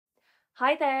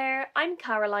Hi there, I'm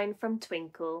Caroline from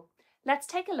Twinkl. Let's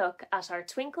take a look at our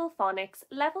Twinkl Phonics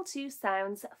Level 2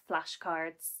 Sounds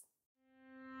flashcards.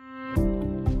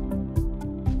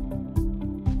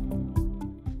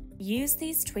 Use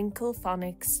these Twinkl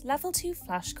Phonics Level 2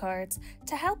 flashcards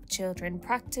to help children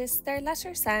practice their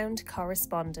letter sound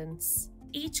correspondence.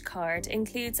 Each card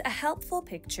includes a helpful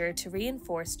picture to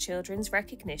reinforce children's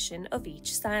recognition of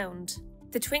each sound.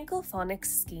 The Twinkl Phonics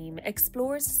scheme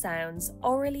explores sounds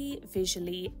orally,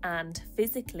 visually, and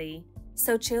physically,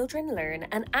 so children learn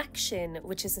an action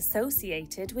which is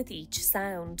associated with each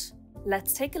sound.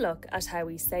 Let's take a look at how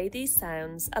we say these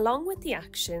sounds along with the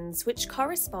actions which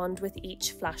correspond with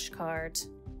each flashcard.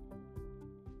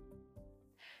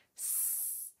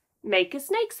 S. Make a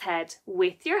snake's head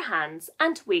with your hands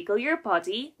and wiggle your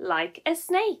body like a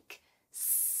snake.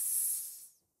 S.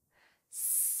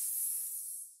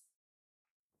 S.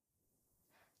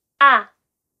 A.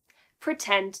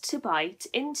 Pretend to bite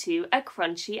into a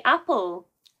crunchy apple.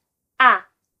 A.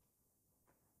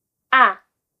 A.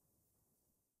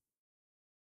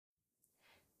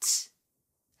 T.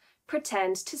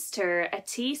 Pretend to stir a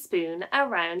teaspoon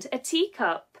around a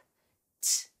teacup.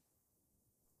 T.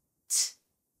 T.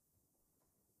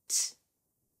 T.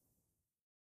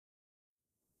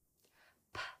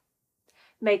 P.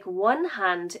 Make one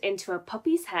hand into a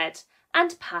puppy's head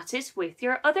and pat it with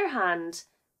your other hand.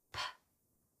 P.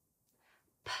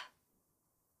 P.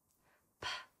 P.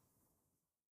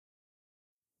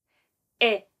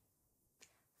 I.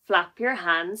 Flap your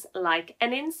hands like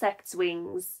an insect's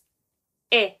wings.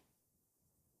 I.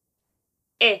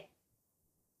 I.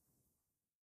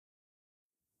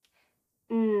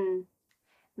 N.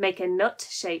 Make a nut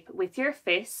shape with your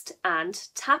fist and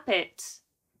tap it.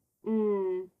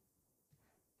 N.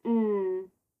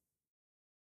 N.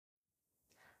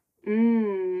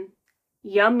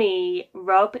 Yummy.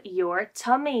 Rub your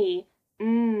tummy.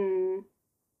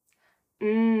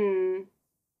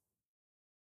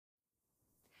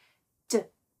 D.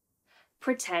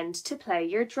 Pretend to play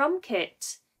your drum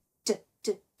kit. D,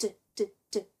 d, d, d,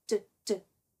 d, d, d.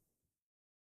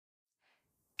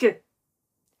 G.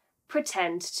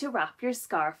 Pretend to wrap your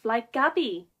scarf like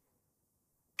Gabby.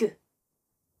 G.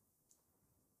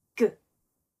 G.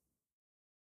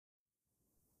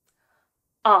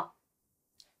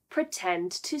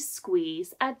 Pretend to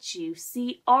squeeze a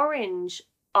juicy orange.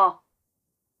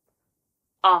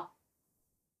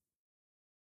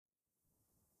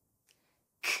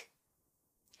 K.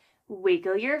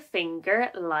 Wiggle your finger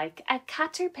like a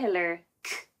caterpillar.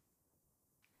 K.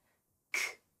 K.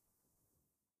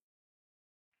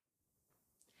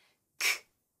 K.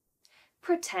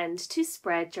 Pretend to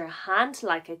spread your hand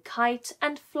like a kite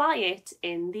and fly it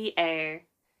in the air.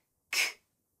 K.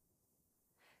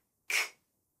 K.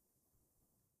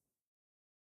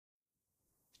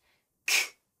 K.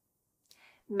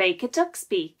 Make a duck's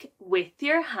beak with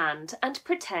your hand and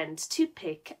pretend to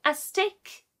pick a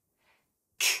stick.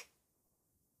 K.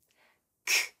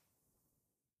 K.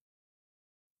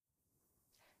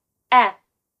 E.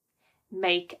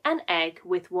 Make an egg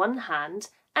with one hand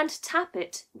and tap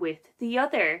it with the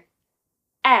other.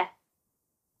 E.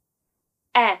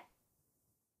 E.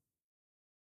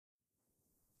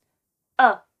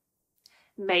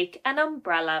 Make an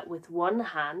umbrella with one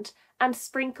hand and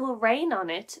sprinkle rain on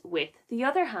it with the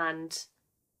other hand.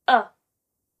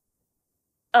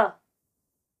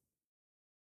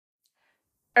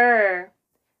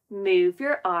 Move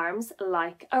your arms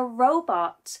like a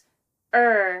robot.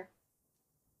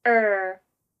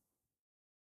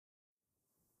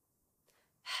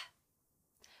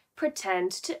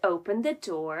 Pretend to open the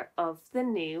door of the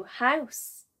new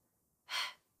house.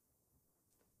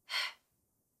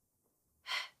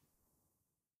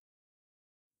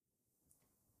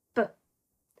 B.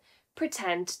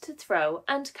 Pretend to throw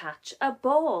and catch a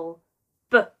ball.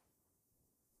 B.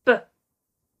 B.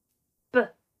 B.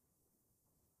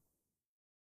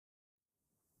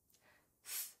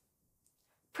 F.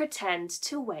 Pretend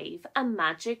to wave a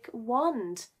magic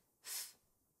wand. F.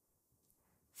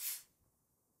 F.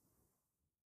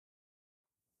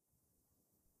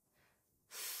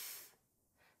 F.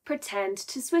 Pretend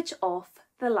to switch off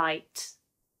the light.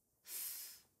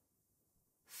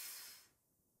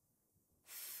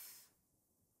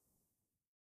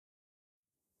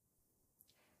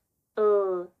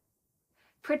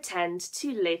 Pretend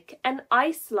to lick an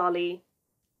ice lolly.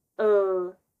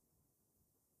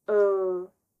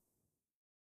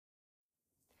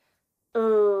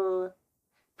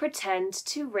 Pretend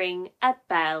to ring a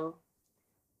bell.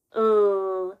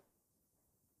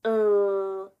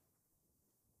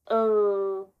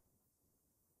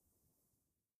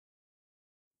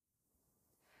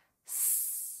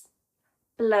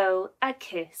 Blow a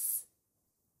kiss.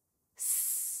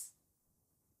 S,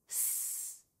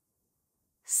 s,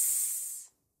 s.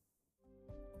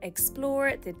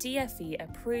 Explore the DFE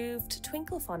approved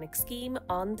Twinkl Phonics scheme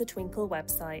on the Twinkl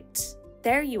website.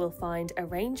 There you will find a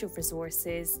range of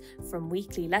resources, from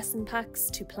weekly lesson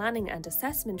packs to planning and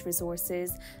assessment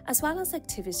resources, as well as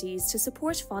activities to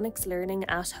support phonics learning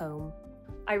at home.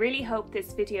 I really hope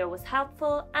this video was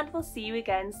helpful, and we'll see you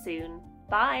again soon.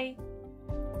 Bye!